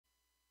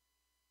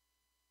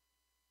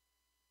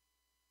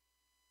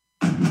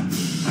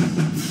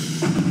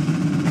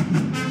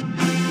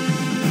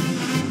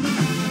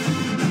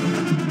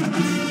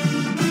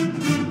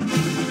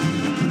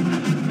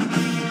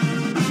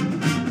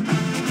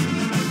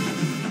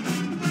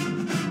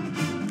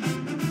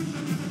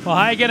Well,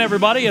 hi again,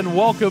 everybody, and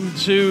welcome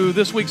to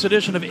this week's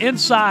edition of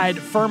Inside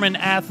Furman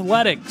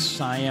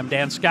Athletics. I am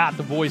Dan Scott,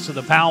 the voice of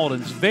the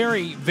Paladins.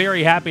 Very,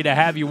 very happy to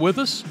have you with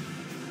us.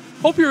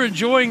 Hope you're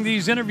enjoying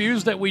these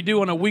interviews that we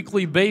do on a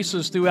weekly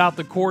basis throughout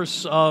the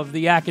course of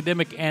the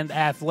academic and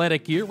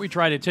athletic year. We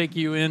try to take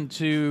you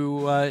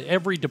into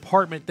every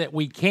department that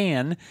we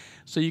can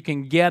so you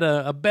can get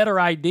a better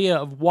idea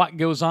of what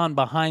goes on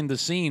behind the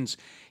scenes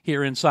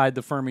here inside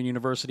the Furman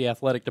University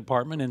Athletic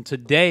Department. And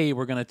today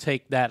we're going to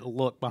take that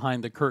look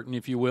behind the curtain,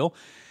 if you will,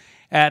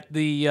 at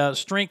the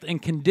strength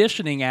and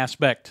conditioning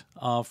aspect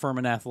of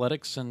Furman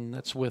Athletics. And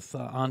that's with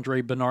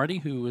Andre Bernardi,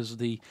 who is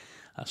the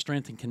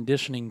strength and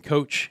conditioning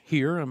coach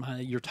here.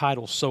 Your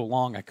title's so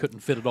long I couldn't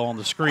fit it all on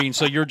the screen.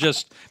 So you're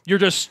just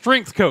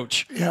strength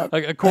coach,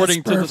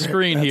 according to the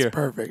screen here. That's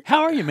perfect.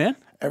 How are you, man?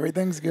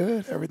 Everything's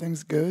good.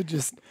 Everything's good.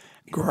 Just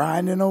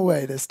grinding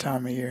away this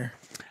time of year.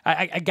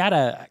 I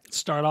gotta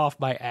start off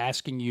by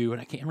asking you,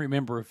 and I can't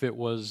remember if it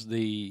was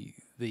the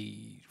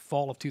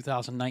fall of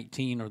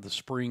 2019 or the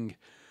spring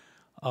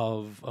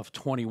of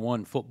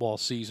 21 football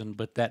season,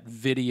 but that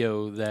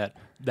video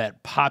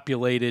that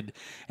populated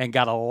and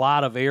got a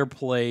lot of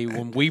airplay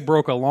when we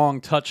broke a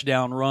long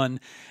touchdown run,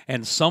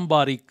 and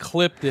somebody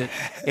clipped it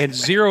and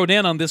zeroed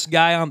in on this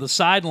guy on the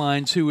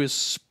sidelines who is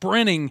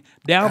sprinting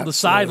down the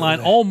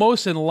sideline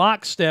almost in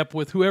lockstep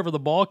with whoever the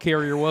ball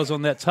carrier was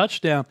on that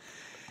touchdown.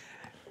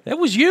 That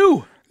was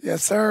you.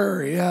 Yes,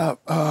 sir. Yeah.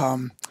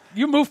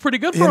 You move pretty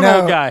good for an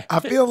old guy.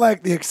 I feel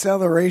like the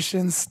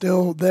acceleration's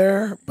still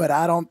there, but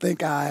I don't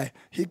think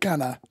he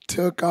kind of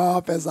took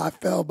off as I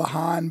fell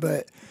behind.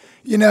 But,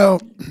 in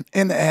the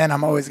end,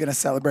 I'm always going to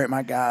celebrate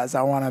my guys.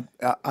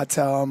 I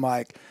tell them,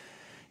 like,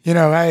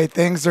 hey,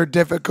 things are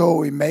difficult.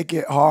 We make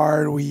it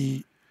hard.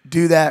 We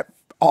do that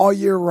all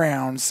year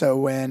round. So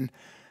when,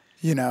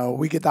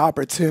 we get the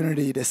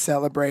opportunity to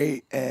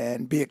celebrate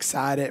and be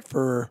excited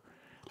for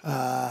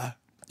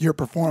your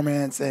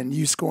performance and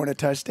you scoring a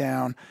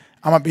touchdown,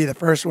 I'm going to be the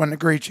first one to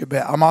greet you,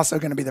 but I'm also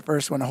going to be the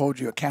first one to hold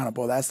you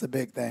accountable. That's the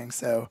big thing.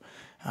 So,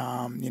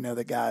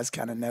 the guys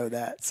kind of know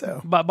that.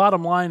 So, but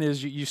bottom line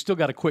is you still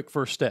got a quick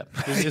first step.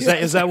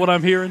 Is that what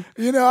I'm hearing?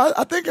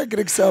 I think I can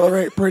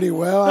accelerate pretty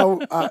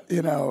well,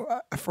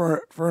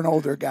 for an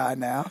older guy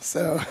now.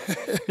 So,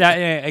 now,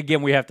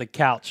 again, we have to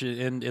couch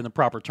in the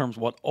proper terms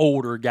what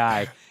older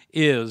guy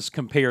is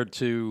compared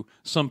to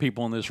some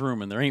people in this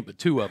room, and there ain't but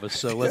two of us.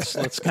 So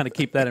let's kind of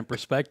keep that in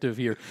perspective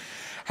here.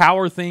 How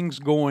are things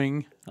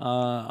going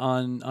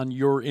on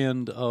your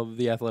end of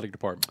the athletic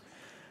department?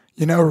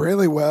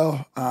 Really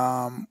well.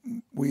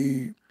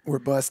 We were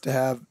blessed to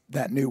have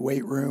that new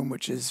weight room,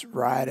 which is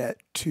right at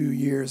 2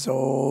 years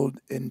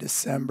old in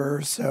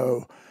December.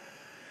 So,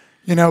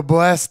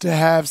 blessed to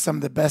have some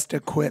of the best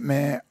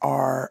equipment.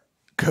 Our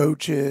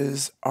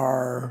coaches,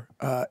 our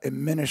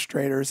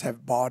administrators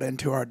have bought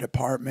into our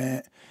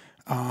department.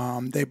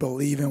 They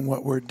believe in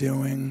what we're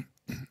doing.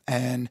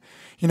 And,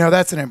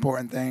 that's an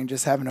important thing,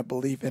 just having a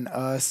belief in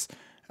us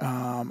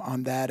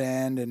on that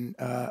end, and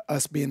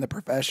us being the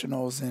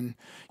professionals and,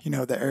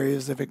 the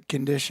areas of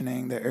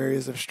conditioning, the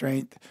areas of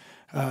strength,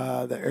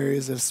 the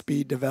areas of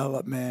speed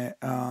development.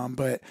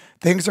 But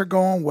things are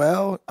going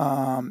well.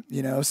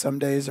 Some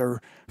days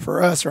are,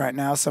 for us right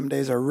now, some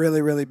days are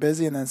really, really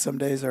busy, and then some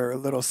days are a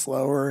little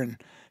slower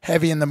and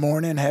heavy in the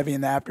morning, heavy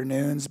in the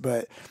afternoons.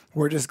 But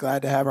we're just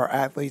glad to have our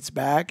athletes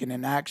back and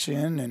in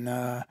action,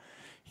 and,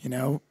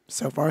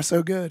 so far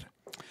so good.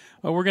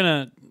 Well, we're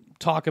going to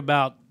talk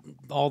about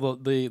all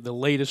the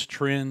latest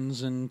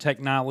trends and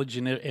technology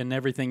and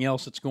everything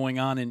else that's going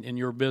on in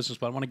your business.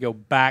 But I want to go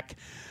back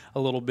a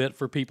little bit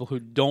for people who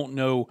don't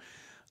know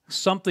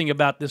something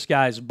about this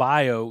guy's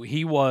bio.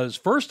 He was,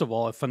 first of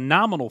all, a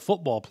phenomenal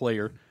football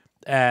player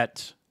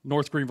at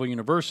North Greenville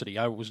University.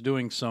 I was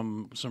doing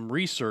some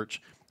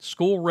research.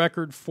 School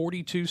record,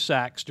 42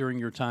 sacks during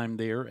your time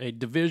there. A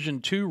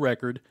Division II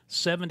record,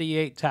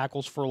 78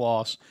 tackles for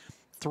loss.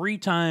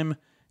 3-time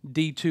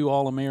D2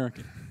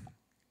 All-American.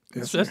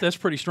 Yes, that's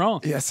pretty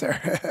strong. Yes,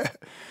 sir.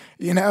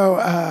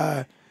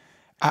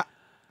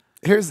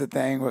 Here's the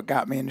thing. What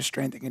got me into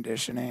strength and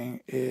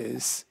conditioning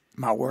is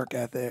my work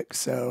ethic.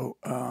 So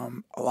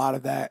a lot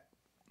of that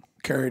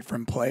carried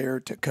from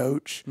player to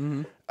coach.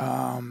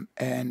 Mm-hmm.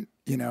 And,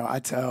 I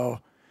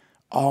tell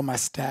all my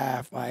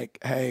staff, like,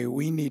 hey,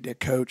 we need to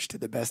coach to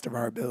the best of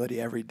our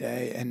ability every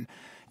day. And,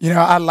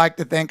 I like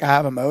to think I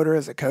have a motor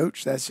as a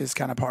coach. That's just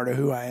kind of part of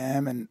who I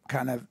am and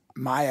kind of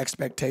my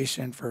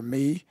expectation for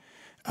me.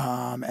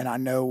 And I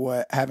know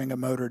what having a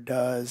motor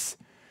does.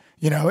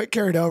 It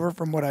carried over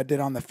from what I did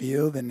on the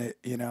field, and it,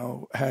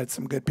 had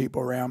some good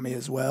people around me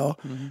as well.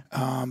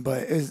 Mm-hmm.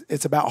 But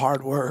it's about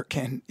hard work.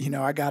 And,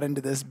 I got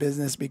into this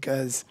business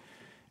because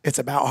it's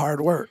about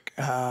hard work.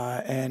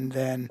 And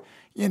then,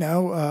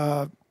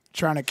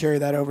 trying to carry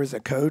that over as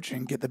a coach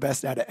and get the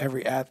best out of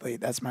every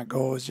athlete. That's my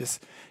goal, is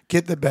just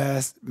get the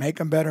best, make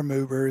them better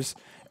movers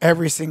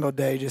every single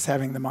day, just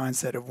having the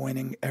mindset of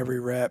winning every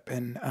rep.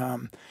 And,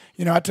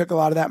 I took a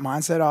lot of that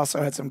mindset. I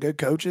also had some good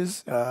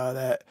coaches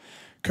that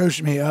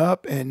coached me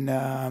up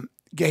and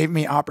gave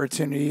me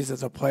opportunities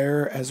as a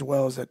player as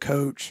well as a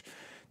coach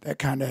that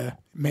kind of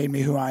made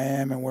me who I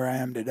am and where I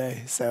am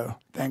today. So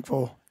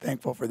thankful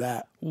for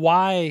that.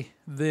 Why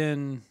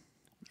then,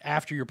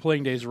 after your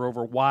playing days are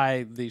over,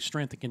 why the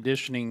strength and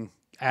conditioning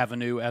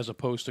avenue as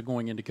opposed to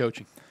going into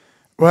coaching?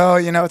 Well,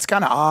 it's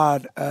kind of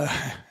odd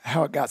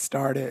how it got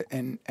started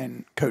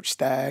and Coach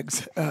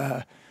Staggs.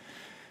 I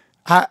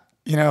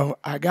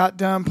got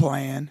done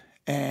playing,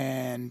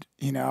 and,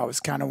 I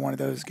was kind of one of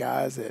those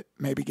guys that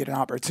maybe get an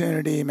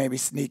opportunity, maybe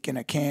sneak in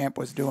a camp,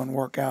 was doing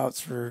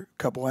workouts for a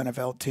couple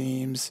NFL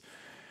teams,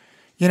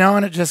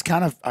 and it just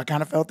I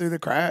kind of fell through the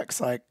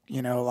cracks like,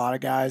 a lot of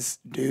guys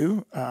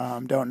do.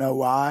 Don't know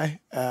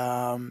why.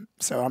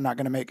 So I'm not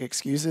going to make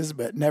excuses,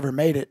 but never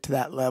made it to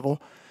that level.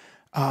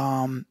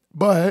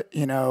 But,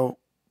 a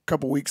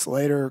couple weeks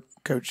later,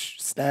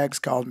 Coach Staggs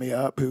called me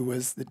up, who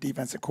was the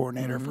defensive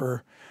coordinator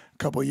for a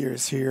couple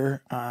years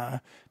here,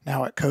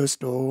 now at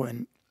Coastal.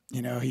 And,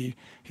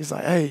 he's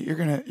like, hey,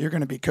 you're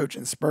gonna be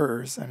coaching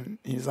Spurs. And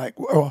he's like,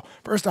 well,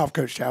 first off,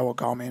 Coach Chadwell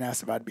called me and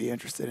asked if I'd be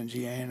interested in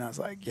GA. And I was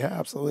like, yeah,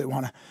 absolutely.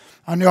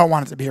 I knew I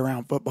wanted to be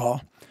around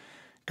football.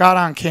 Got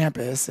on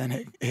campus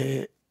and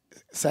he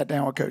sat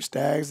down with Coach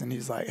Staggs, and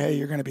he's like, hey,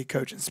 you're going to be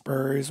coaching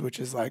Spurs, which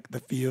is like the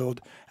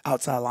field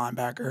outside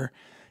linebacker.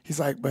 He's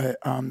like, but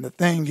the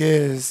thing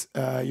is,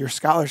 your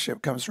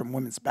scholarship comes from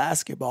women's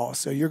basketball,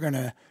 so you're going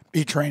to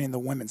be training the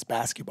women's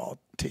basketball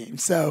team.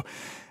 So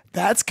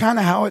that's kind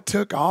of how it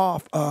took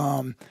off.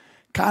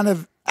 Kind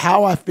of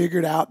how I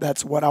figured out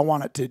that's what I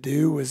wanted to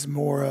do was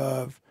more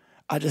of,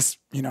 I'm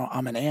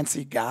an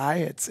antsy guy.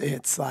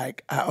 It's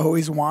like I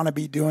always want to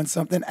be doing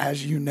something,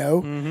 as you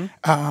know.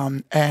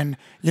 And,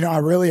 I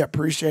really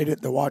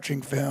appreciated the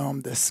watching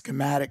film, the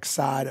schematic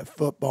side of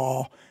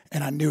football,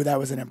 and I knew that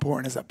was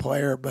important as a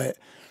player, but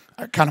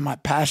kind of my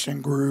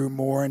passion grew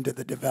more into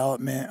the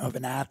development of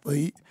an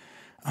athlete.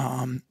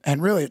 And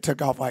really it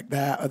took off like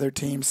that. Other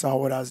teams saw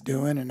what I was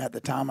doing, and at the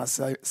time I was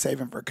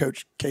saving for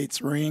Coach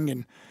Kate's ring,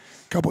 and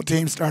a couple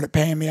teams started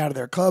paying me out of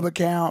their club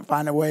account,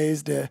 finding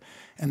ways to,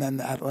 and then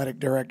the athletic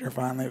director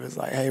finally was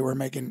like, hey, we're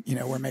making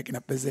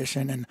a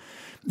position.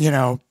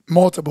 And,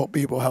 multiple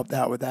people helped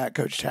out with that.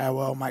 Coach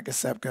Chadwell, Mike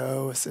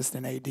Asepko,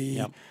 assistant AD,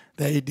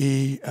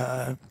 the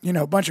AD,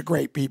 a bunch of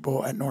great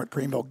people at North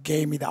Greenville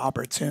gave me the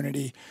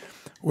opportunity,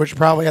 which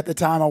probably at the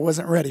time I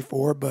wasn't ready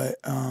for, but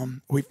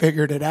we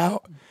figured it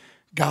out,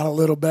 got a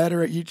little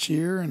better each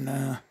year,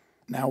 and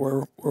now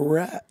where we're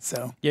at.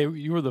 So yeah,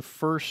 you were the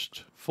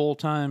first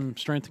full-time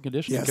strength and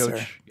conditioning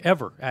coach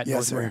ever at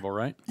North Greenville,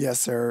 right? Yes,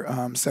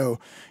 sir. So,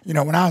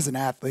 when I was an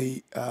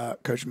athlete,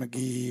 Coach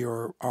McGee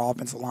or our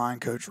offensive line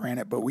coach ran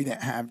it, but we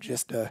didn't have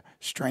just a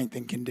strength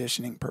and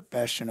conditioning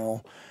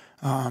professional.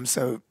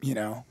 So,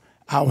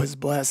 I was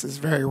blessed. It's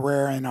very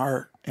rare in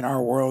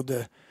our world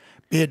to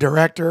be a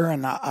director,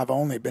 and I've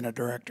only been a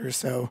director,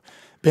 so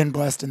been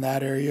blessed in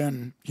that area.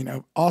 And,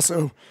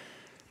 also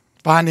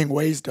finding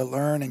ways to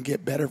learn and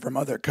get better from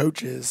other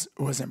coaches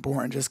was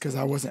important, just because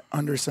I wasn't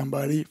under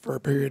somebody for a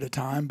period of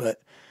time.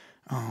 But,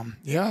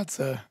 it's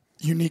a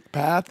unique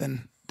path,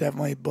 and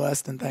definitely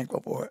blessed and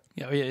thankful for it.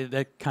 Yeah,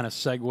 that kind of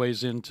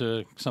segues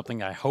into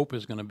something I hope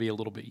is going to be a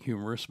little bit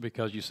humorous,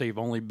 because you say you've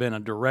only been a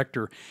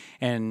director,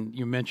 and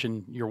you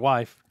mentioned your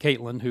wife,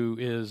 Kaitlyn, who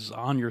is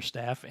on your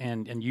staff,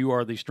 and you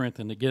are the strength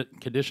and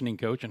conditioning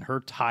coach, and her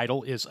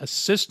title is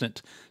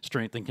assistant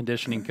strength and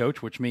conditioning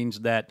coach, which means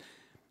that,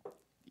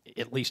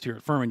 at least here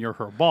at Furman, you're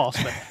her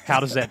boss. But how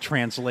does that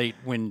translate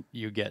when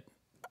you get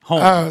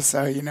home? Oh,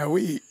 so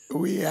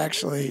we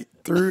actually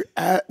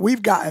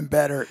we've gotten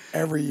better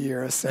every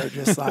year. So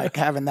just like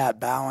having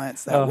that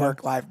balance, that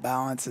work-life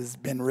balance, has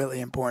been really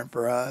important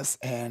for us.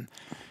 And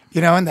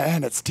in the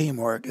end, it's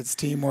teamwork. It's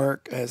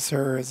teamwork as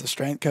her as a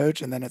strength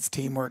coach, and then it's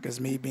teamwork as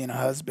me being a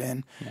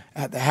husband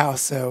at the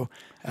house. So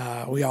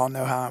we all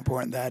know how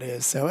important that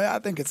is. So I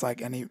think it's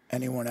like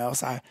anyone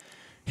else.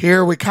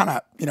 Here we kind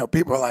of,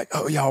 people are like,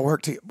 oh, y'all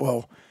work together.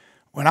 Well,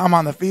 when I'm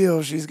on the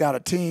field, she's got a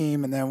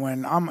team. And then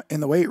when I'm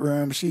in the weight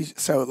room,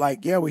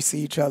 we see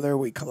each other,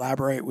 we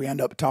collaborate, we end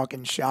up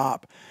talking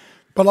shop.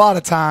 But a lot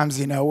of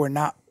times, we're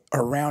not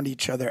around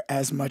each other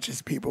as much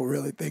as people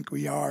really think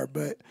we are.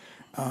 But,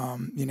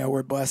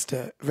 we're blessed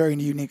to a very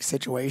unique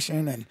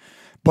situation, and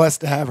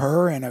blessed to have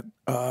her and,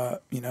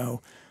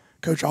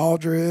 Coach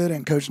Aldred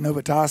and Coach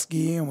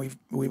Novotosky. And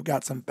we've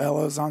got some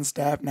fellows on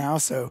staff now.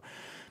 So,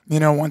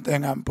 one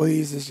thing I'm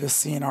pleased is just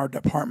seeing our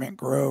department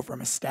grow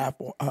from a staff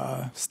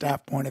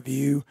point of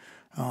view.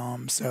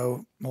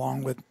 So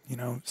along with,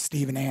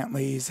 Stephen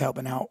Antley's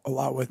helping out a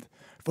lot with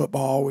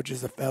football, which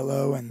is a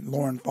fellow, and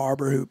Lauren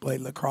Farber, who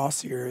played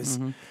lacrosse here, is,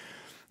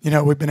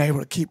 we've been able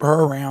to keep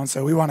her around.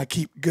 So we want to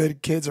keep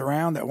good kids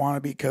around that want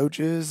to be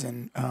coaches.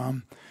 And,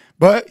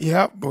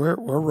 we're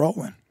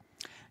rolling.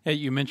 Hey,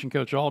 you mentioned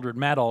Coach Aldred.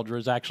 Matt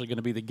Aldred is actually going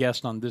to be the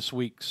guest on this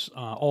week's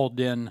All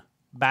Den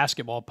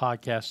basketball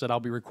podcast that I'll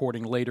be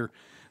recording later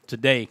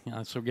today,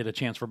 so get a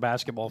chance for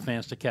basketball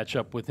fans to catch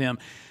up with him.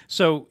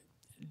 So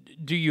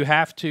do you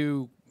have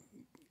to,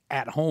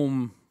 at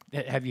home,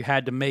 have you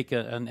had to make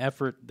an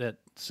effort that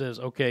says,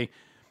 okay,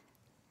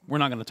 we're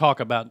not going to talk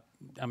about,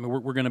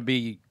 we're going to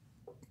be,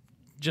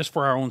 just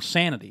for our own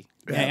sanity,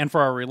 and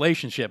for our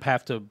relationship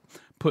have to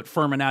put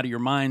Furman out of your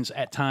minds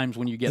at times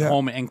when you get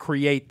home and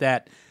create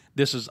that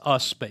this is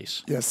us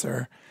space. Yes,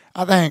 sir.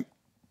 I think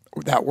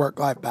that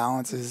work-life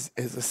balance is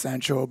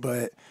essential,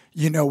 but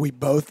we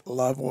both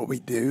love what we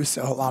do.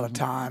 So a lot of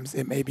times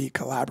it may be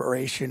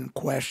collaboration,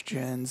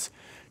 questions,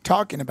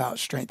 talking about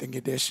strength and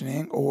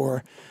conditioning,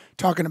 or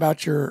talking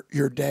about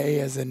your day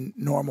as a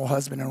normal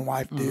husband and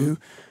wife do.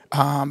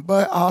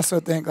 But I also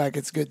think like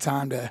it's a good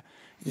time to,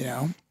 we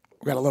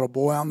got a little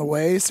boy on the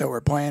way, so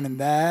we're planning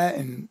that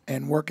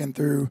and working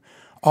through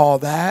all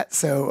that.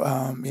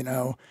 So,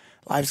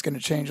 life's going to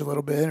change a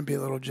little bit and be a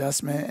little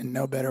adjustment, and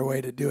no better way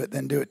to do it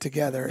than do it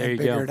together and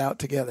figure it out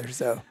together.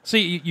 So,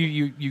 see,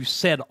 you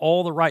said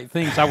all the right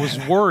things. I was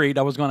worried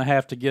I was going to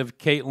have to give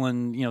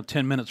Kaitlyn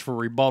 10 minutes for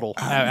rebuttal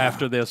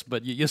after this,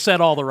 but you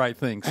said all the right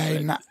things.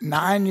 Hey,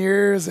 9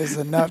 years is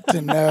enough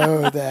to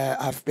know that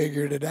I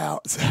figured it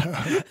out.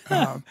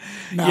 So,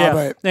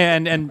 but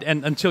and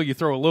until you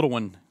throw a little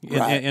one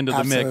into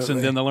the mix,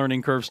 and then the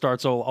learning curve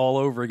starts all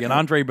over again.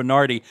 Andre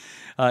Bernardi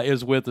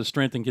is with the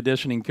strength and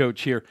conditioning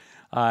coach here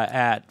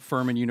at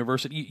Furman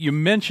University. You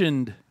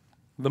mentioned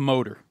the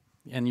motor,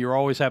 and you're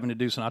always having to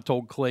do something. I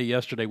told Clay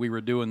yesterday we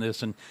were doing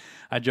this, and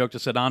I joked. I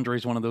said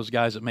Andre's one of those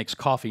guys that makes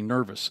coffee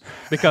nervous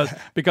because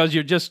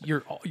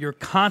you're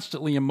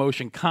constantly in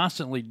motion,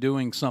 constantly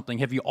doing something.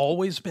 Have you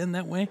always been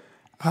that way?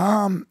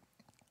 I'm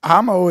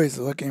always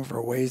looking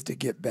for ways to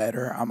get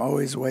better. I'm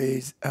always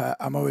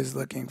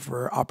looking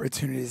for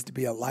opportunities to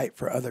be a light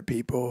for other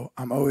people.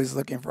 I'm always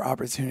looking for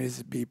opportunities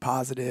to be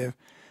positive.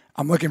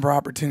 I'm looking for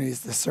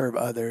opportunities to serve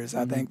others.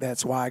 I think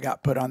that's why I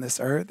got put on this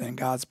earth, and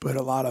God's put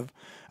a lot of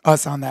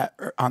us on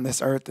this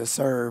earth to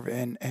serve.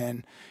 And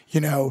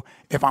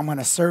if I'm going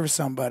to serve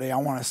somebody, I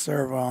want to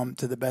serve them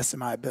to the best of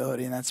my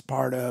ability, and that's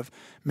part of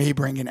me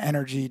bringing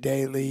energy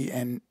daily.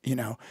 And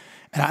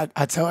and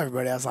I tell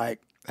everybody, I was like,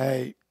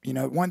 hey,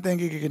 one thing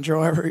you can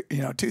control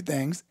two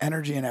things,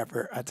 energy and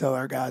effort. I tell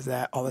our guys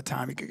that all the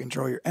time. You can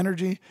control your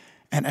energy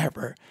and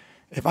effort.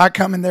 If I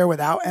come in there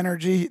without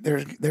energy,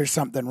 there's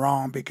something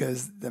wrong,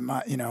 because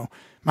my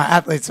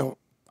athletes,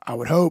 I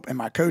would hope, and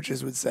my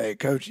coaches would say,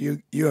 Coach,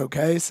 you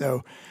okay?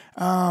 So,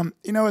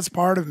 it's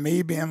part of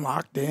me being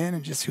locked in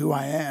and just who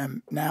I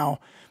am.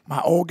 Now,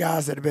 my old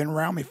guys that have been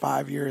around me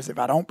 5 years, if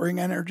I don't bring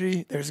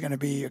energy, there's going to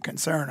be a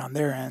concern on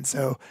their end.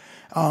 So,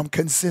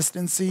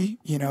 consistency,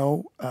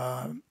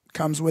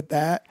 comes with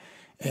that.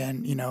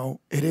 And,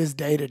 it is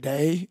day to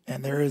day,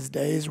 and there is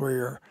days where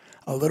you're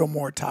a little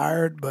more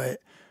tired, but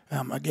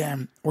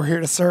again, we're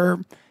here to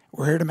serve.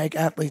 We're here to make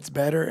athletes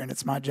better, and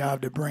it's my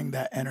job to bring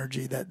that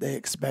energy that they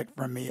expect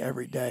from me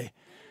every day.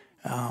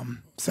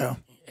 And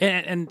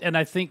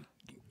I think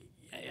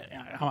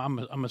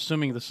I'm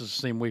assuming this is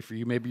the same way for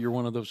you. Maybe you're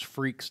one of those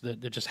freaks that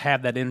just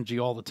have that energy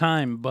all the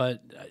time,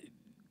 but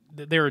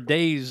there are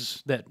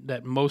days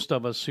that most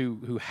of us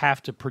who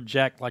have to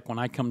project, like when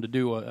I come to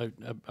do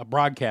a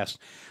broadcast,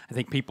 I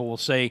think people will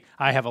say,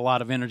 I have a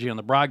lot of energy on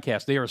the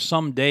broadcast. There are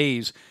some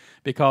days,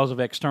 because of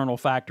external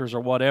factors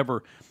or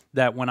whatever,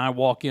 that when I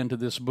walk into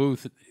this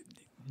booth,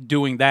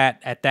 doing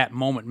that at that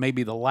moment may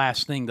be the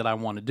last thing that I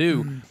want to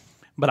do,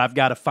 but I've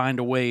got to find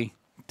a way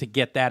to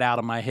get that out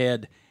of my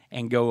head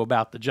and go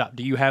about the job.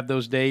 Do you have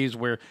those days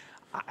where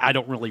I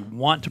don't really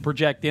want to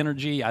project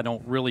energy, I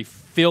don't really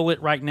feel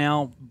it right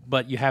now,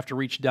 but you have to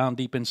reach down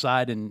deep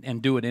inside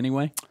and do it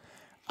anyway?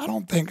 I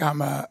don't think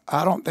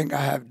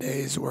I have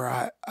days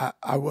where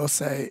I will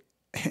say,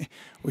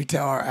 we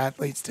tell our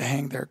athletes to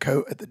hang their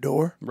coat at the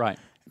door. Right.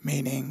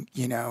 Meaning,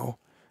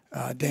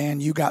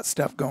 Dan, you got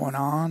stuff going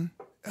on.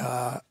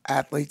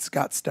 Athletes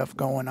got stuff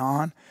going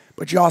on.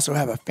 But you also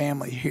have a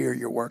family here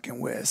you're working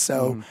with.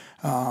 So,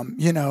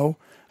 and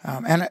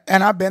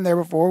I've been there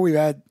before. We've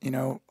had,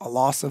 a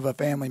loss of a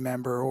family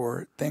member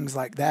or things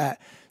like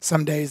that.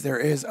 Some days there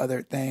is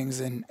other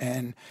things.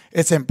 And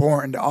it's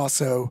important to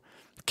also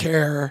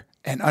care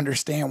and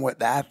understand what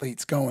the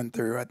athlete's going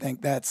through. I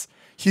think that's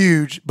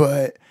huge,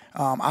 but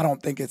I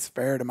don't think it's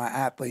fair to my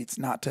athletes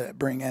not to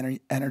bring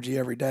energy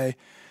every day.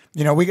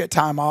 We get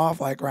time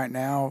off, like right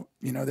now,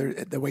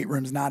 the weight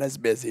room's not as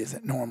busy as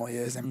it normally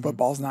is, and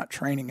football's not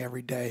training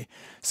every day.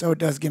 So it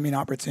does give me an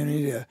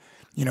opportunity to,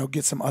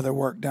 get some other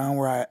work done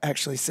where I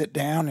actually sit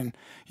down and,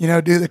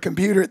 do the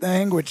computer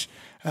thing, which,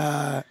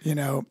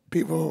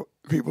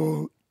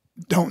 people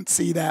don't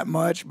see that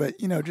much, but,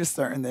 just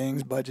certain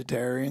things,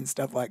 budgetary and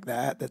stuff like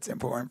that, that's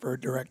important for a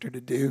director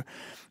to do.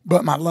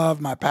 But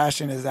my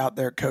passion is out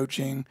there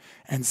coaching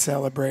and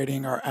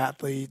celebrating our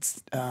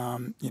athletes,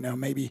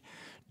 maybe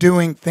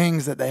doing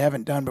things that they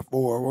haven't done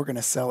before. We're going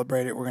to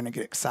celebrate it. We're going to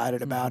get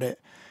excited about it.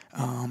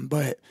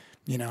 But,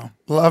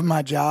 love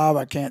my job.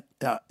 I can't,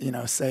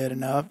 say it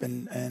enough.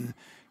 And I'm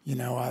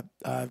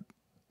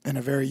in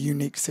a very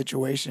unique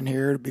situation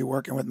here to be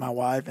working with my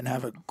wife and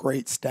have a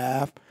great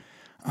staff.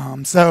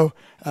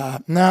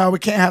 No, we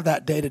can't have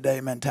that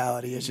day-to-day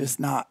mentality. It's just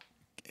not,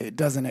 it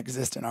doesn't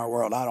exist in our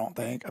world, I don't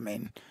think.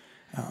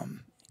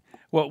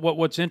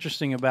 What's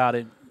interesting about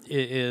it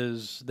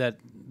is that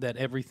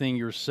everything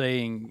you're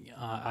saying,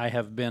 I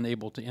have been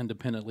able to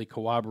independently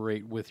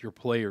corroborate with your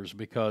players,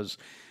 because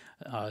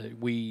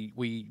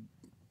We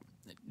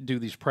do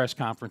these press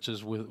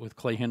conferences with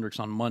Clay Hendricks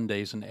on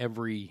Mondays, and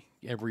every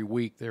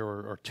week there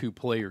are two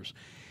players,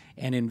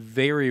 and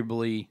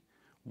invariably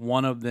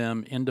one of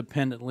them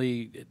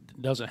independently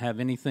doesn't have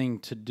anything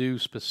to do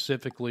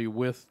specifically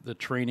with the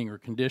training or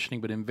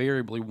conditioning, but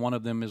invariably one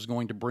of them is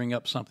going to bring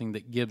up something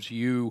that gives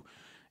you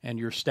and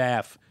your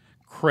staff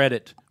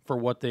credit for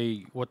what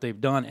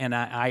they've done. And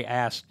I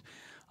asked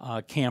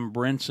Cam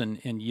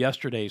Brinson in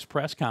yesterday's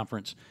press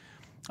conference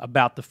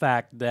about the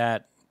fact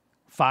that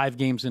 5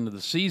 games into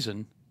the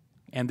season,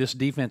 and this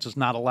defense has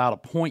not allowed a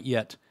point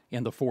yet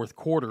in the fourth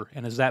quarter,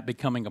 and is that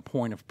becoming a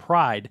point of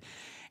pride?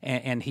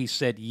 And he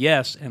said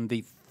yes, and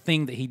the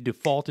thing that he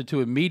defaulted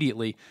to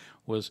immediately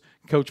was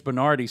Coach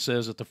Bernardi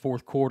says that the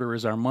fourth quarter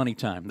is our money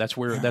time. That's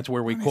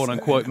where we quote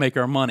unquote make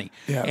our money.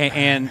 Yeah.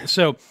 And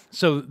so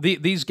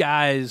these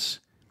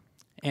guys,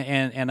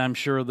 and I'm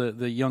sure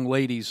the young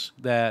ladies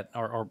that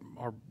are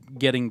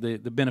getting the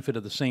benefit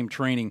of the same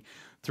training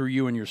through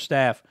you and your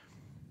staff,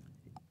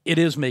 it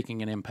is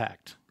making an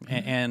impact,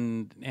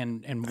 and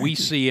we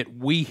see it,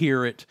 we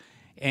hear it,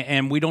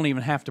 and we don't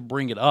even have to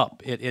bring it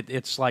up.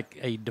 It's like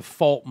a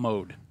default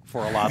mode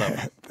for a lot of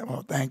them.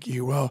 Well, thank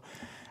you. Well,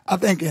 I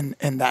think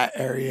in that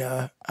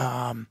area,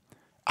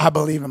 I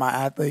believe in my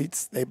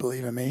athletes. They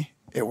believe in me.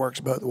 It works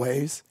both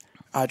ways.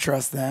 I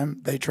trust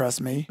them. They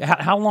trust me.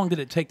 How long did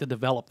it take to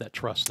develop that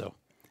trust, though?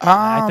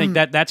 I think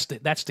that's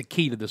the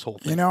key to this whole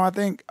thing. I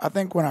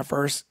think when I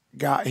first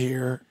got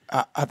here,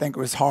 I think it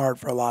was hard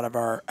for a lot of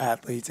our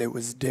athletes. It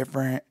was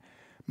different.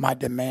 My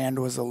demand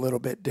was a little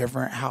bit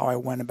different. How I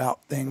went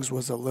about things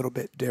was a little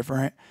bit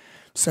different.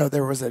 So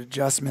there was an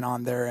adjustment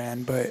on their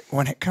end. But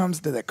when it comes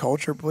to the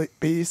culture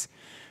piece,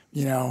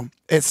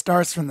 it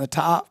starts from the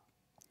top,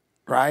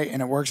 right?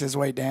 And it works its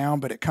way down,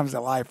 but it comes to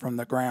life from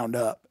the ground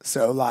up.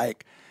 So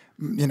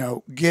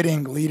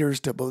getting leaders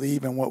to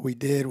believe in what we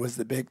did was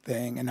the big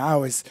thing. And I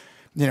always,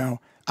 I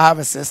have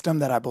a system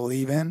that I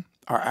believe in.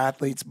 Our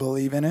athletes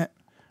believe in it,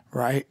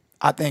 right?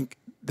 I think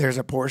there's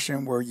a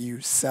portion where you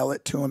sell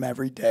it to them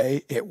every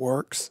day. It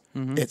works.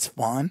 Mm-hmm. It's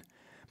fun.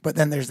 But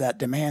then there's that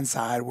demand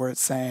side where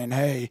it's saying,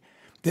 hey,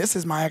 this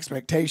is my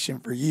expectation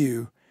for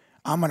you.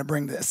 I'm going to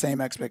bring the same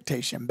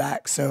expectation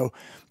back. So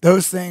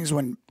those things,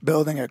 when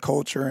building a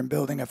culture and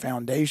building a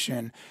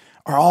foundation,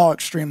 are all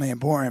extremely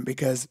important,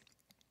 because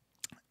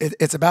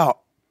it's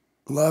about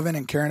loving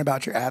and caring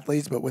about your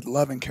athletes, but with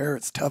love and care,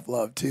 it's tough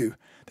love too.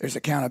 There's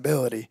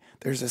accountability.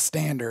 There's a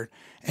standard.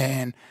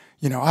 And,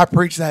 I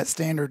preach that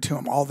standard to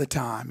them all the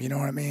time. You know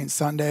what I mean?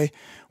 Sunday,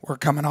 we're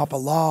coming off a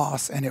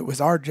loss, and it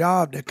was our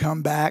job to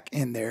come back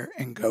in there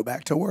and go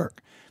back to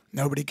work.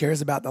 Nobody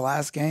cares about the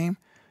last game.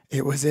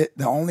 The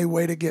only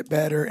way to get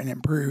better and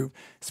improve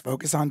is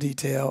focus on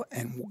detail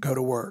and go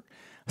to work.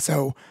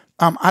 So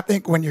I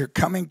think when you're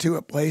coming to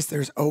a place,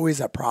 there's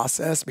always a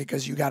process,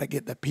 because you got to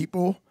get the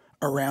people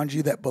around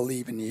you that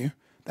believe in you.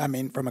 I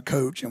mean, from a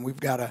coach, and we've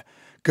got a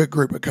good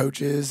group of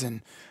coaches,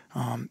 and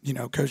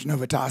Coach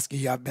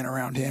Novotosky, I've been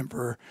around him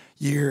for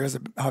years,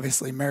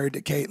 obviously married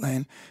to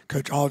Kaitlyn.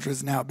 Coach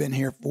Aldra's now been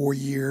here 4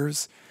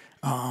 years.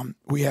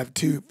 We have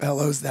 2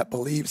 fellows that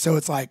believe. So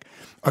it's like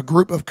a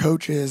group of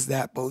coaches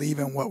that believe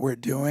in what we're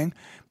doing.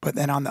 But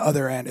then on the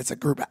other end, it's a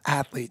group of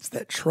athletes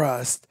that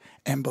trust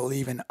and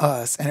believe in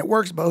us. And it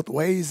works both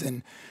ways.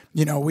 And,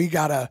 we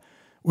gotta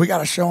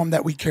show them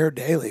that we care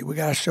daily. We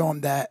got to show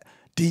them that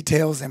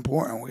detail is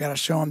important. We got to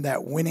show them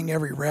that winning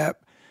every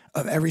rep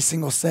of every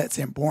single set's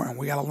important.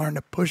 We got to learn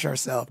to push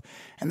ourselves.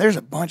 And there's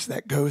a bunch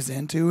that goes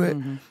into it.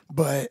 Mm-hmm.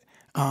 But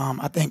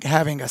I think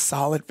having a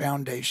solid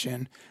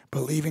foundation,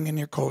 believing in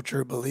your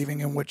culture, believing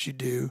in what you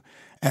do,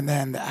 and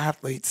then the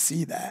athletes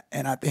see that.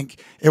 And I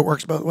think it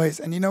works both ways.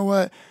 And you know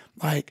what?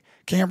 Like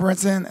Cam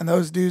Brinson and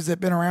those dudes that have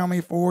been around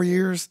me 4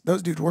 years,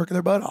 those dudes work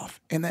their butt off.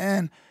 In the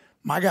end,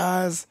 my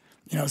guys,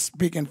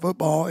 speaking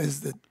football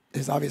is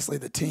obviously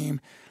the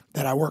team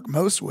that I work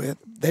most with.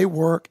 They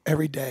work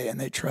every day, and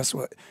they trust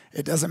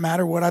it doesn't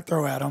matter what I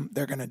throw at them,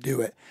 they're going to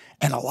do it.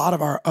 And a lot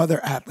of our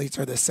other athletes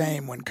are the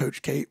same. When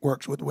Coach Kate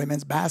works with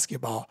women's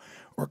basketball,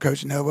 or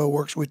Coach Nova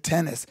works with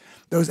tennis,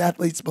 those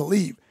athletes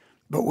believe.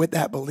 But with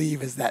that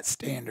belief is that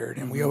standard.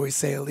 And we always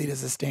say elite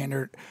is a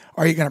standard.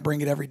 Are you going to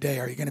bring it every day?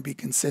 Are you going to be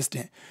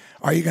consistent?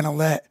 Are you going to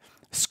let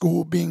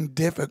school being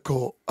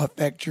difficult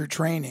affect your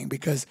training?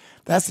 Because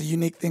that's the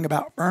unique thing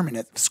about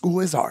Furman.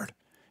 School is hard.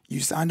 You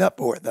signed up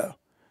for it, though.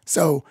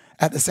 So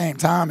at the same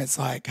time, it's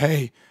like,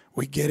 hey,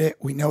 we get it.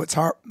 We know it's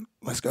hard.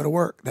 Let's go to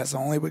work. That's the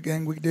only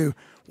thing we can do.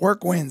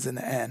 Work wins in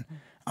the end.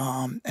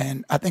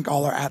 And I think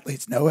all our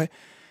athletes know it.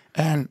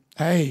 And,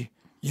 hey,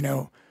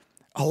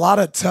 a lot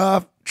of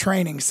tough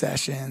training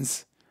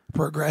sessions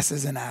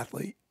progresses an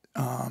athlete.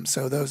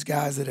 So those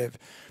guys that have,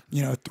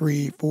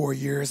 3-4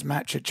 years,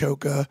 Matt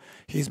Chichoka,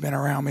 he's been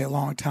around me a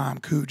long time.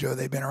 Cujo,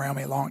 they've been around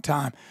me a long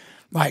time.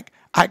 Like,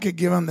 I could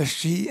give them the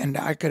sheet and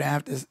I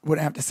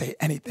wouldn't have to say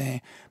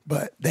anything,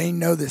 but they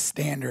know the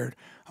standard.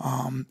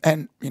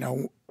 And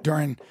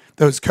during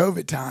those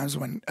COVID times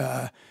when,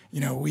 it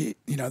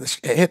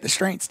hit the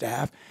strength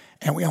staff,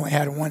 and we only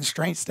had one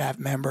strength staff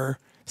member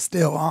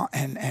still on,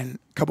 and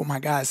a couple of my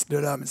guys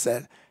stood up and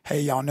said,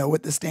 hey, y'all know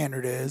what the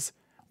standard is.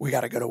 We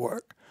got to go to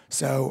work.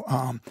 So,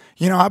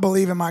 I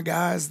believe in my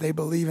guys. They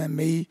believe in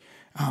me,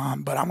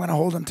 but I'm going to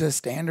hold them to a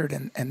standard,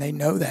 and they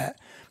know that.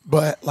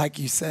 But like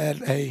you said,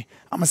 hey,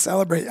 I'm going to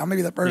celebrate. I'm going to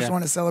be the first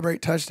one to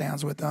celebrate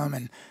touchdowns with them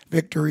and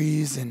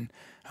victories and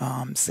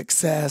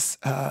success.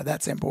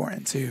 That's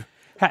important too.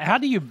 How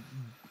do you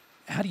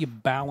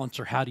balance,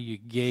 or how do you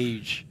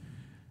gauge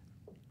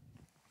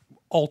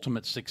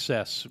ultimate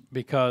success?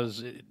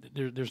 Because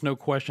there's no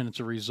question it's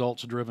a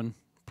results-driven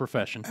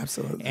profession.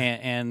 Absolutely.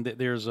 And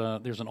there's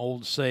an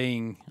old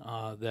saying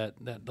that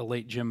the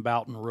late Jim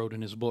Bouton wrote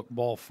in his book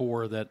Ball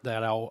 4 that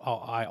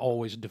I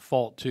always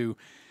default to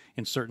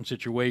in certain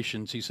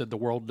situations. He said the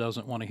world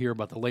doesn't want to hear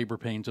about the labor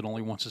pains; it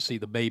only wants to see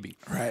the baby.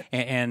 Right.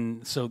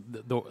 And so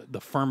the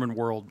Furman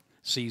world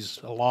sees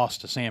a loss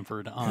to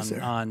Sanford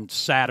on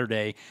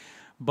Saturday,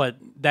 but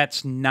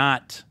that's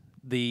not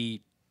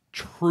the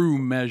true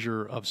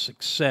measure of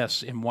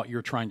success in what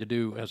you're trying to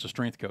do as a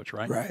strength coach,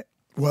 right? Right.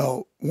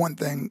 Well, one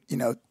thing,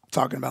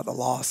 talking about the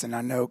loss, and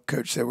I know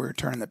Coach said we were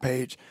turning the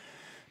page,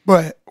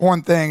 but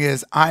one thing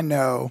is I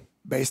know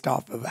based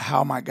off of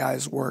how my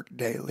guys work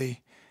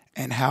daily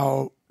and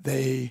how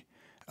they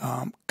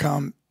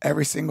come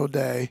every single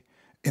day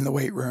in the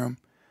weight room,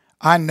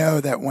 I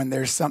know that when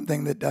there's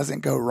something that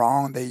doesn't go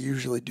wrong, they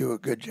usually do a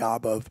good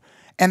job of,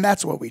 and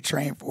that's what we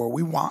train for.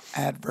 We want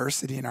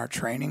adversity in our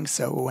training,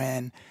 so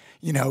when,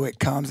 it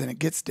comes and it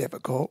gets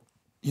difficult,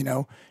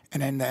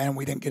 and in the end,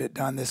 we didn't get it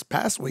done this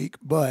past week,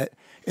 but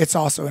it's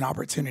also an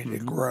opportunity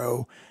to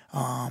grow,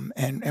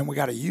 and we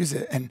got to use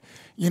it. And,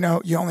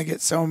 you only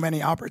get so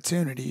many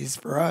opportunities.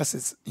 For us,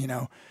 it's,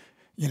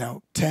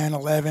 10,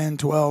 11,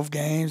 12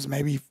 games,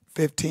 maybe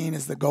 15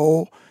 is the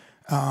goal.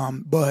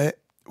 But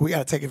we got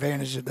to take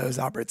advantage of those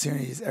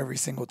opportunities every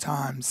single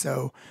time.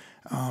 So,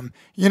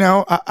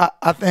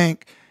 I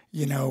think,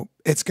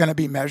 it's going to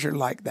be measured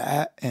like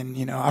that.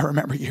 And, I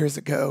remember years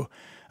ago,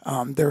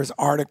 there was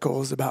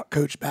articles about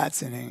Coach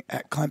Batson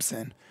at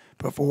Clemson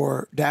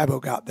before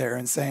Dabo got there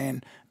and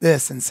saying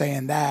this and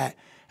saying that.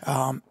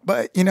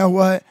 But you know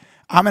what?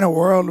 I'm in a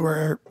world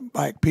where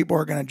people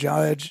are going to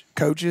judge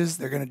coaches.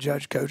 They're going to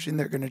judge coaching.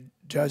 They're going to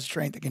judge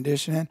strength and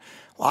conditioning.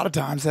 A lot of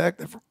times, heck,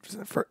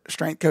 the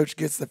strength coach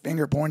gets the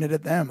finger pointed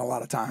at them a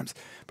lot of times.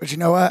 But you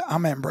know what?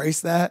 I'm going to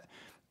embrace that.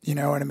 You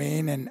know what I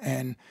mean?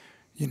 And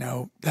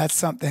that's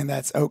something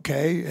that's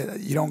okay.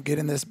 You don't get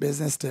in this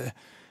business to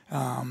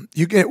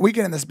we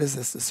get in this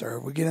business to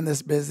serve. We get in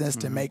this business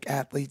to make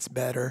athletes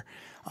better.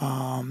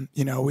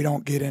 We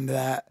don't get into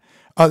that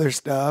other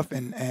stuff.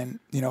 And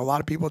a lot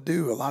of people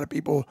do. A lot of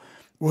people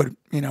would,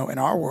 in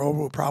our world,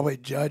 will probably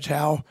judge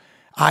how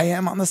I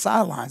am on the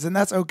sidelines. And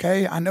that's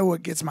okay. I know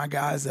what gets my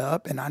guys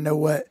up, and I know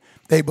what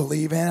they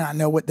believe in. I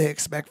know what they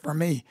expect from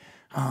me.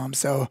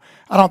 So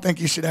I don't think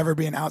you should ever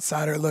be an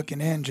outsider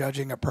looking in,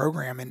 judging a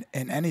program in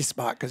any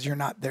spot, because you're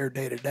not there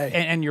day to day.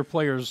 And your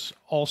players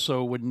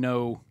also would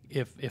know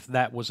if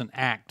that was an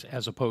act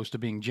as opposed to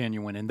being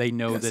genuine, and they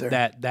know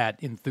that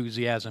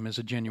enthusiasm is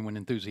a genuine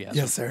enthusiasm.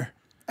 Yes, sir.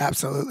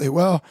 Absolutely.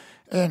 Well,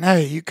 and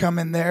hey, you come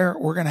in there,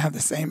 we're going to have the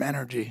same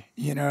energy.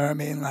 You know what I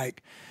mean?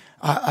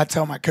 I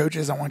tell my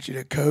coaches, I want you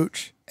to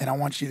coach, and I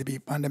want you to be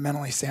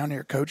fundamentally sound in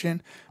your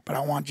coaching, but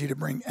I want you to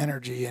bring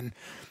energy. And,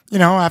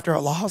 after a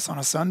loss on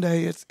a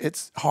Sunday,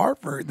 it's hard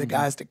for the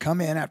guys to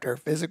come in after a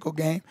physical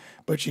game,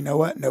 but you know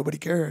what? Nobody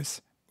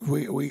cares.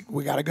 We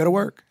got to go to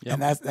work. Yep.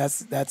 And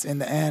that's in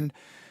the end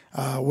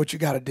what you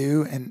got to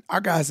do. And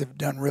our guys have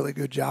done a really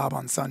good job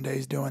on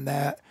Sundays doing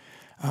that.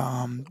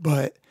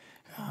 But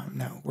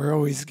no, we're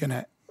always going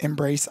to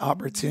embrace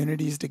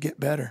opportunities to get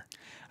better.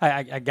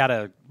 I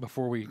gotta,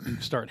 before we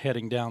start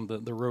heading down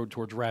the road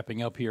towards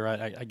wrapping up here,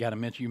 I gotta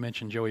mention, you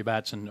mentioned Joey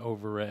Batson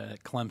over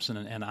at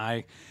Clemson, and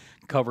I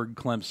covered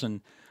Clemson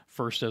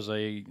first as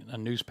a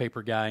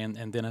newspaper guy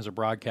and then as a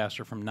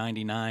broadcaster from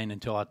 '99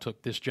 until I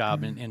took this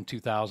job in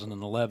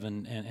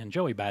 2011. And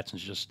Joey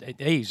Batson's just,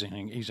 he's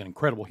an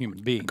incredible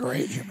human being.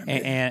 Great human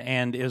being.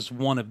 And is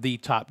one of the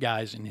top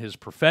guys in his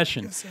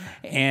profession. Yes, sir.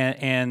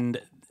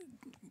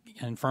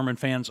 And Furman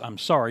fans, I'm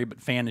sorry,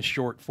 but fan is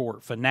short for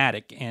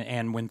fanatic.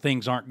 And when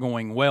things aren't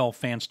going well,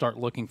 fans start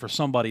looking for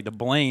somebody to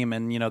blame.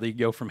 And, they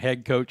go from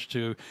head coach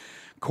to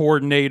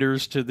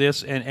coordinators to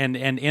this and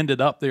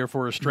ended up there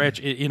for a stretch.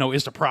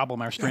 Is the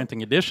problem our strength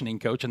and conditioning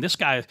coach? And this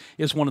guy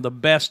is one of the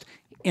best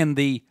in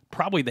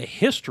probably the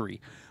history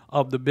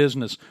of the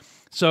business.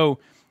 So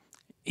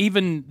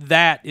even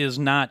that is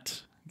not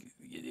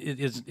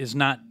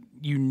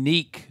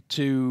unique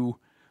to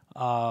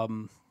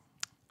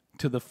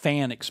the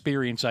fan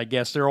experience, I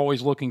guess. They're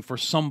always looking for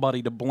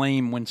somebody to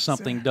blame when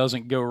something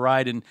doesn't go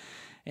right,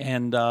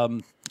 and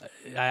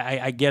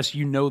I guess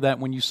you know that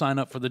when you sign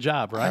up for the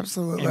job, right?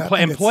 Absolutely.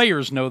 And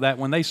players know that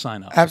when they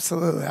sign up.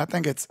 Absolutely. I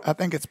think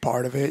it's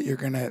part of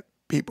it.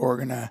 People are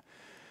gonna,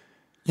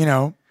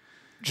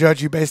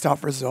 judge you based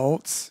off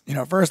results.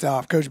 First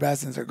off, Coach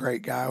Batson's a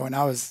great guy. When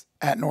I was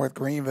at North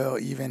Greenville,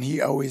 even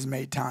he always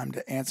made time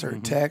to answer a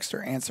text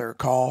or answer a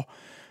call.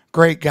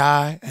 great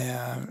guy,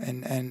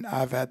 and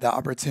I've had the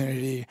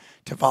opportunity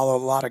to follow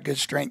a lot of good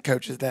strength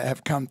coaches that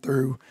have come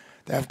through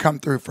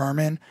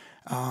Furman.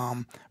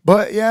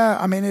 But yeah,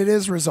 I mean, it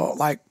is result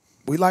like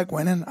we like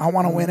winning. I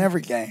want to win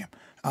every game,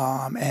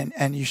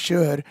 and you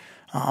should.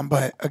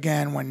 But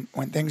again,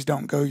 when things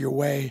don't go your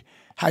way,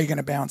 how are you going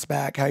to bounce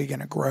back? How are you going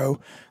to grow?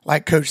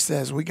 Like Coach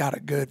says, we got a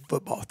good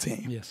football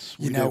team. Yes,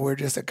 we're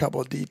just a couple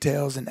of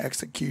details and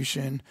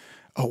execution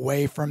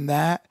away from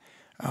that.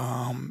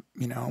 And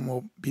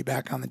we'll be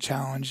back on the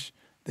challenge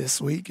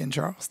this week in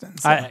Charleston.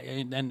 So.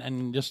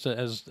 And just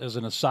as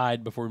an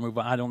aside before we move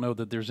on, I don't know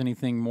that there's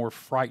anything more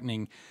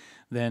frightening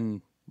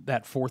than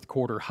that fourth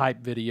quarter hype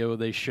video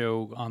they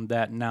show on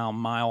that now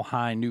mile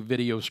high new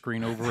video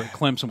screen over at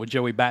Clemson with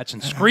Joey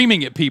Batson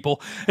screaming at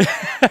people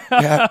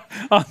on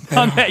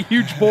that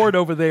huge board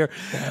over there.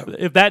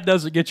 If that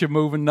doesn't get you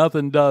moving,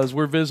 nothing does.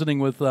 We're visiting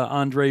with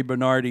Andre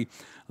Bernardi,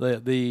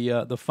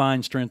 the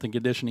fine strength and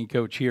conditioning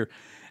coach here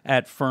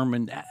at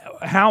Furman.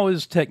 How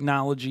is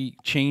technology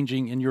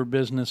changing in your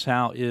business?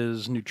 How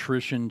is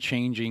nutrition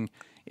changing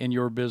in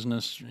your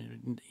business,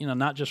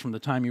 not just from the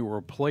time you were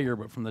a player,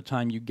 but from the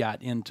time you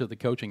got into the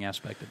coaching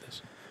aspect of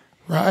this?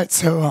 Right.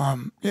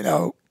 So,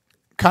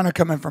 kind of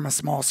coming from a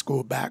small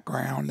school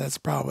background, that's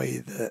probably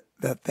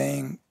the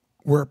thing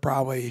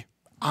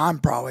I'm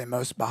probably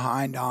most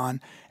behind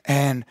on.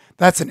 And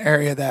that's an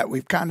area that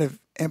we've kind of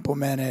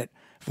implemented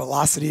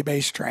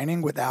velocity-based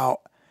training without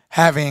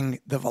having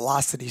the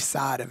velocity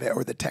side of it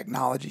or the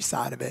technology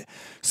side of it.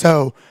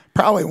 So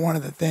probably one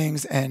of the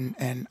things, and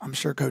I'm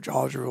sure Coach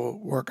Alger will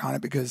work on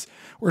it because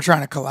we're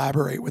trying to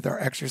collaborate with our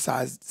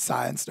exercise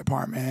science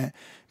department.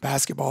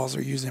 Basketballs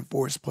are using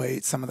force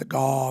plates, some of the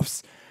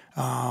golfs,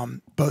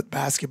 both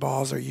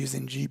basketballs are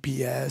using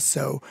GPS.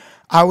 So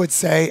I would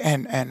say,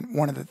 and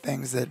one of the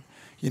things that,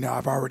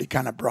 I've already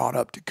kind of brought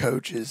up to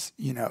coaches,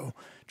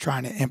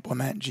 trying to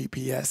implement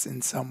GPS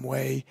in some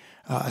way,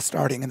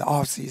 starting in the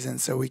off season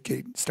so we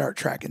could start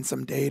tracking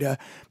some data.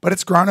 But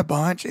it's grown a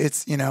bunch.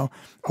 It's, a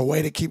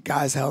way to keep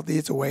guys healthy.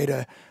 It's a way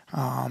to,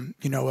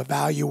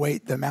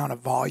 evaluate the amount of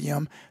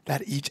volume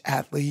that each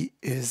athlete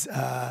is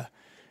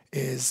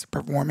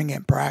performing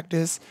in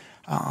practice.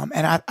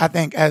 And I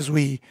think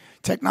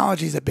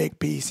technology is a big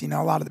piece. A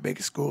lot of the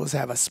big schools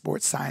have a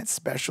sports science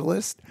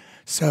specialist.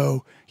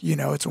 So,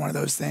 it's one of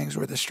those things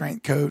where the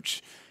strength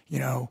coach,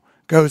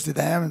 goes to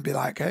them and be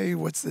like, hey,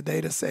 what's the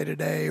data say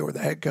today? Or the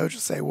head coach will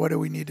say, what do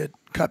we need to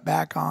cut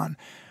back on?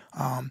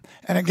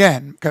 And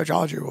again, Coach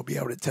Alger will be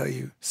able to tell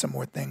you some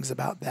more things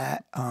about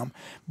that.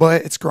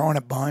 But it's growing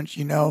a bunch,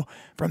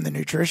 from the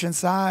nutrition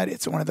side.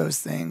 It's one of those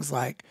things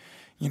like,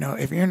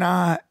 if you're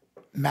not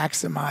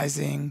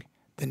maximizing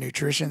the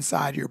nutrition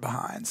side, you're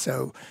behind.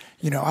 So,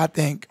 I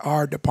think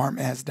our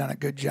department has done a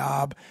good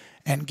job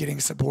and getting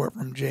support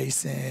from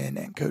Jason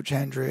and Coach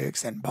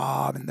Hendricks and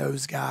Bob and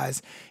those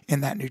guys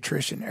in that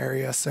nutrition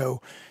area.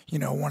 So,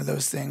 one of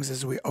those things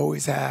is we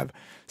always have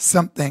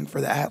something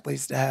for the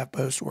athletes to have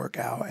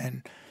post-workout.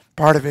 And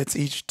part of it's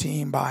each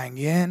team buying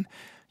in,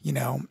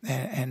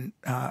 and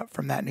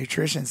from that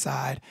nutrition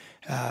side,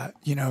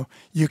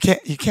 you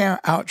can't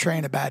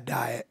out-train a bad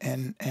diet.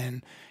 And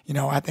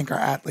I think our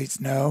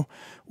athletes know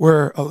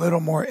we're a little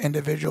more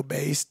individual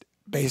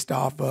based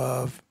off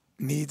of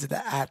needs of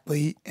the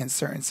athlete in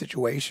certain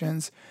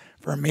situations.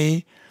 For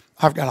me,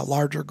 I've got a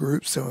larger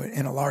group, so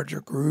in a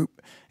larger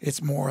group,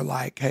 it's more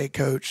like, hey,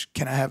 coach,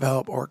 can I have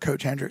help? Or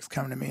Coach Hendricks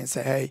come to me and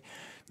say, hey,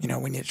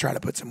 we need to try to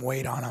put some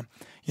weight on them.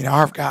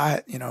 I've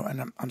got,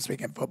 and I'm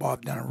speaking football,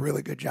 I've done a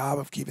really good job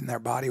of keeping their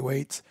body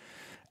weights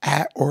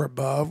at or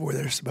above where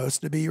they're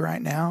supposed to be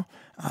right now.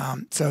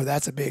 So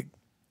that's a big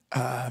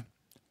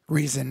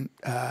reason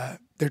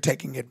they're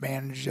taking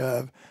advantage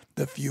of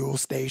the fuel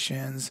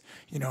stations.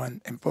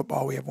 In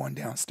football, we have one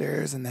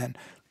downstairs, and then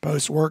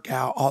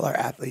post-workout, all our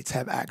athletes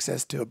have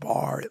access to a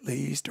bar at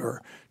least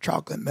or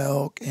chocolate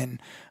milk.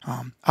 And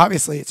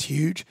obviously it's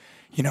huge.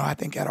 I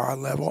think at our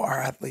level, our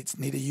athletes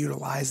need to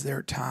utilize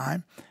their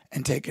time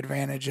and take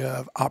advantage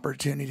of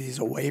opportunities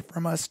away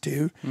from us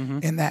too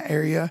in that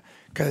area.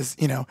 Because,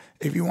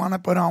 if you want to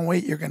put on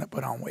weight, you're going to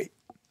put on weight.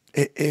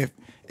 If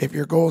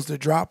your goal is to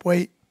drop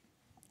weight,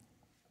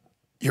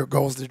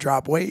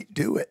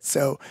 do it.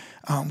 So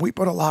we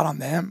put a lot on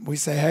them. We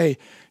say, hey,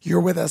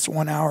 you're with us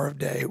 1 hour a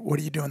day. What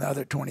are you doing the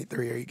other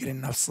 23? Are you getting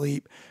enough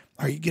sleep?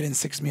 Are you getting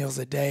 6 meals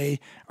a day?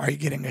 Are you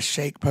getting a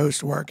shake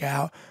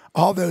post-workout?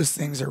 All those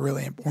things are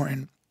really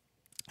important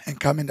and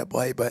come into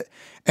play. But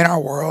in our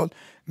world,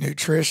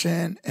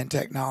 nutrition and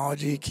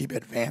technology keep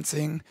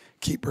advancing,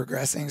 keep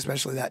progressing,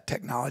 especially that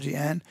technology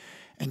end.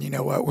 And you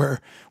know what? We're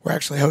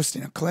actually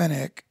hosting a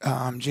clinic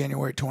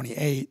January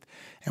 28th,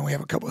 and we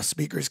have a couple of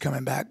speakers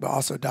coming back, but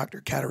also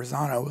Dr.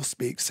 Catarizano will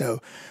speak.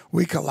 So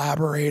we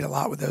collaborate a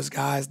lot with those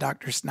guys.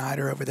 Dr.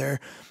 Snyder over there,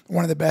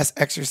 one of the best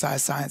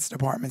exercise science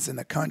departments in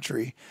the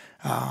country.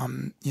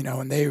 And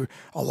a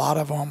lot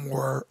of them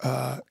were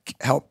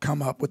helped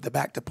come up with the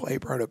back to play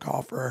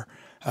protocol for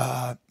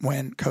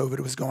when COVID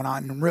was going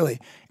on. And really,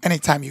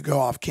 anytime you go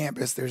off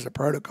campus, there's a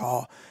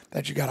protocol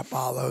that you got to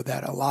follow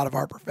that a lot of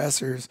our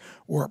professors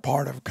were a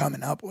part of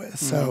coming up with.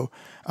 So,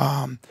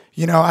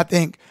 I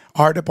think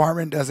our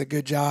department does a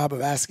good job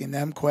of asking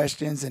them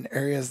questions in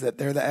areas that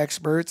they're the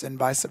experts and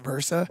vice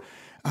versa.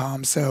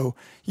 And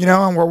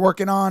we're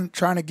working on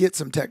trying to get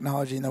some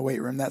technology in the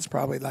weight room. That's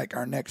probably like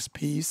our next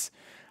piece.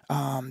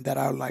 That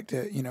I would like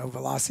to,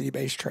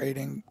 velocity-based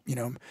trading,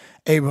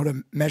 able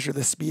to measure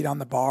the speed on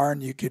the bar,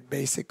 and you could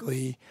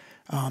basically,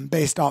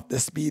 based off the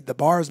speed the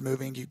bar is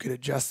moving, you could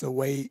adjust the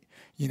weight,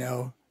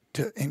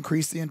 to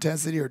increase the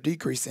intensity or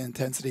decrease the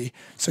intensity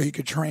so you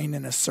could train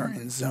in a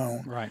certain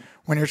zone. Right.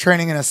 When you're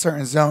training in a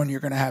certain zone, you're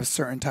going to have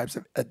certain types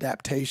of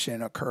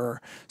adaptation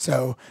occur.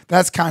 So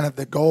that's kind of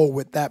the goal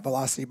with that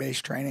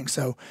velocity-based training.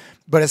 So,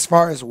 but as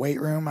far as weight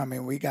room, I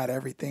mean, we got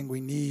everything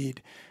we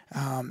need.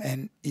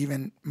 And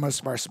even most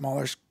of our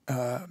smaller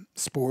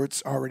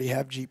sports already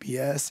have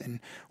GPS, and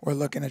we're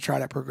looking to try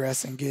to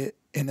progress and get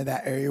into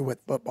that area with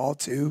football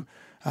too,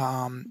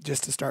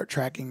 just to start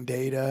tracking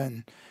data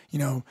and,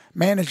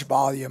 manage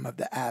volume of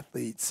the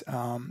athletes,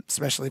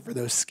 especially for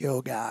those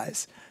skill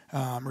guys,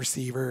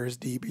 receivers,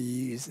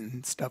 DBs,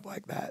 and stuff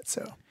like that.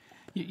 So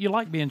you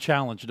like being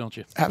challenged, don't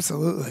you?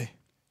 Absolutely.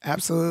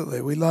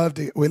 Absolutely. We love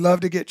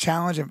to get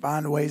challenged and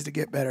find ways to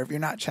get better. If you're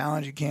not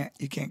challenged, you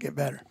can't get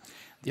better.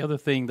 The other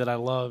thing that I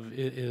love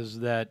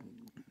is that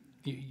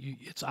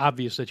it's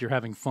obvious that you're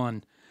having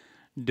fun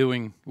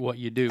doing what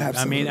you do.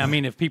 Absolutely. I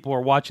mean, if people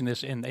are watching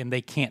this and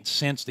they can't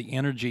sense the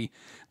energy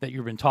that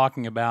you've been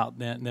talking about,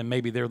 then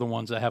maybe they're the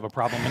ones that have a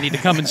problem and need to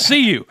come and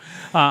see you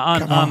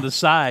on the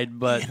side.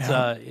 But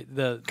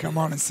come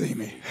on and see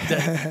me.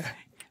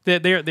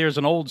 There's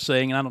an old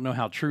saying, and I don't know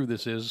how true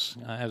this is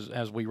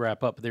as we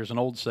wrap up, but there's an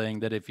old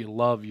saying that if you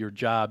love your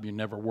job, you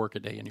never work a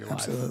day in your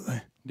life.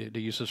 Absolutely.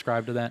 Do you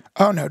subscribe to that?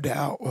 Oh, no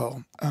doubt.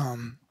 Well,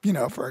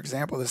 for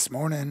example, this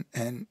morning,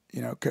 and,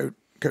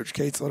 Coach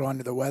Kate's a little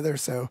under the weather,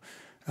 so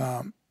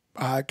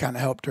I kind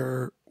of helped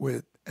her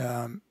with,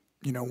 one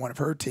of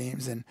her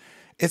teams. And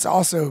it's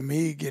also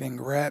me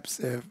getting reps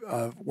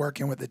of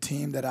working with a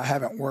team that I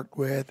haven't worked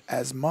with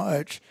as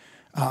much,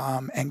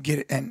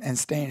 and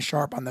staying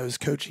sharp on those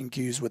coaching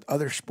cues with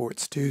other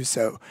sports too.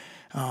 So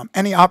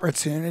any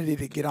opportunity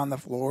to get on the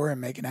floor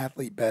and make an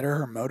athlete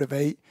better or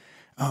motivate,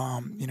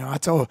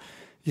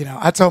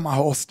 I told my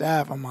whole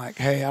staff, I'm like,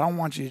 hey, I don't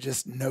want you to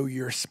just know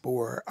your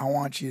sport. I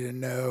want you to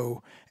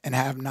know and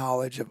have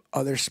knowledge of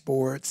other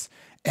sports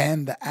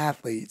and the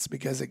athletes,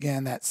 because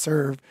again, that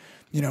serve,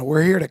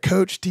 we're here to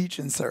coach, teach,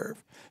 and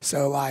serve.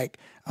 So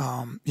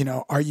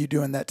are you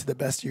doing that to the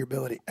best of your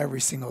ability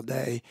every single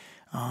day?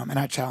 And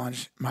I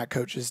challenge my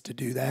coaches to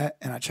do that.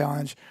 And I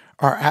challenge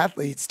our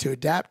athletes to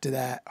adapt to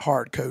that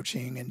hard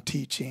coaching and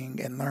teaching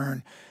and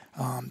learn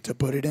to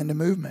put it into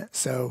movement.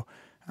 So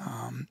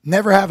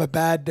never have a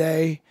bad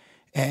day,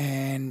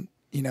 and,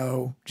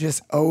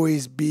 just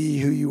always be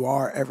who you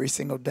are every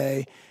single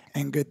day,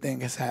 and good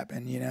things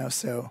happen,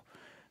 So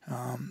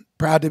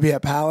proud to be a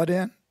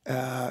Paladin,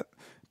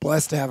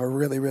 blessed to have a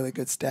really, really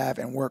good staff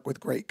and work with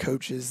great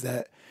coaches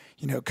that,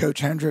 Coach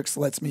Hendricks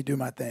lets me do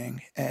my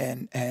thing,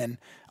 and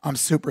I'm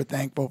super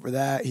thankful for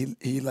that.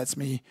 He lets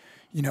me,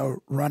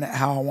 run it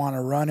how I want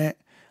to run it,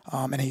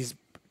 and he's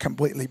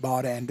completely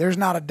bought in. There's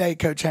not a day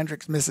Coach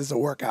Hendricks misses a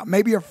workout.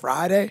 Maybe a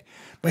Friday,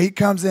 but he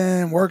comes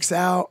in, works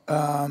out.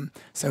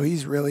 So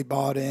he's really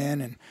bought in,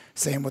 and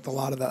same with a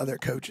lot of the other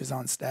coaches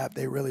on staff.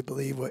 They really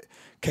believe what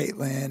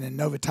Kaitlyn and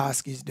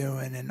Novotosky's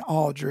doing, and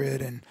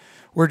Aldred, and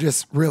we're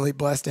just really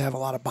blessed to have a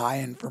lot of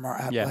buy-in from our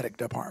athletic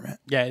department.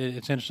 Yeah,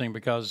 it's interesting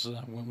because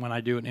when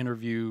I do an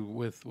interview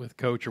with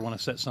Coach or want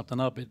to set something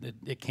up,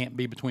 it can't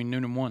be between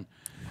noon and 1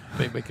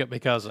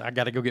 because I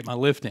got to go get my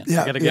lift in.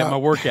 I got to get my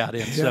workout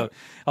in. So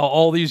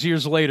all these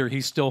years later,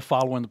 he's still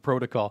following the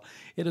protocol.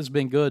 It has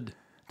been good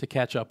to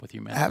catch up with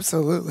you, man.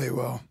 Absolutely.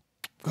 Well,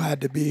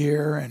 glad to be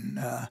here, and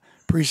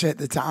appreciate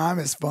the time.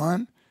 It's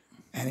fun.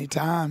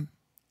 Anytime.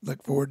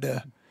 Look forward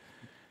to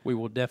We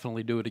will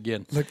definitely do it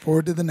again. Look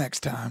forward to the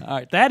next time. All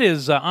right. That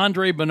is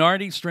Andre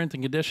Bernardi, strength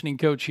and conditioning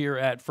coach here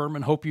at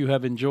Furman. Hope you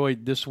have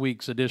enjoyed this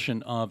week's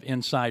edition of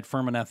Inside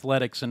Furman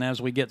Athletics. And as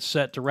we get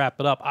set to wrap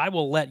it up, I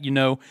will let you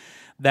know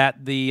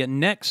that the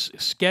next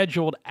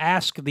scheduled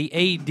Ask the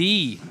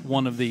AD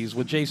one of these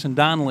with Jason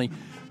Donnelly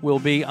will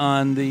be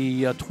on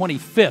the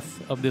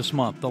 25th of this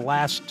month. The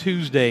last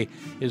Tuesday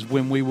is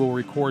when we will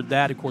record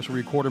that. Of course, we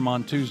record them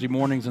on Tuesday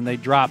mornings, and they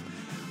drop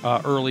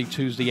early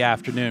Tuesday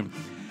afternoon.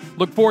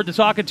 Look forward to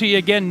talking to you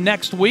again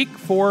next week.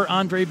 For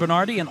Andre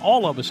Bernardi and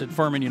all of us at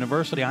Furman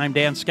University, I'm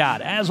Dan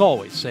Scott, as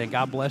always, saying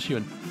God bless you,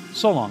 and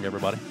so long,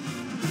 everybody.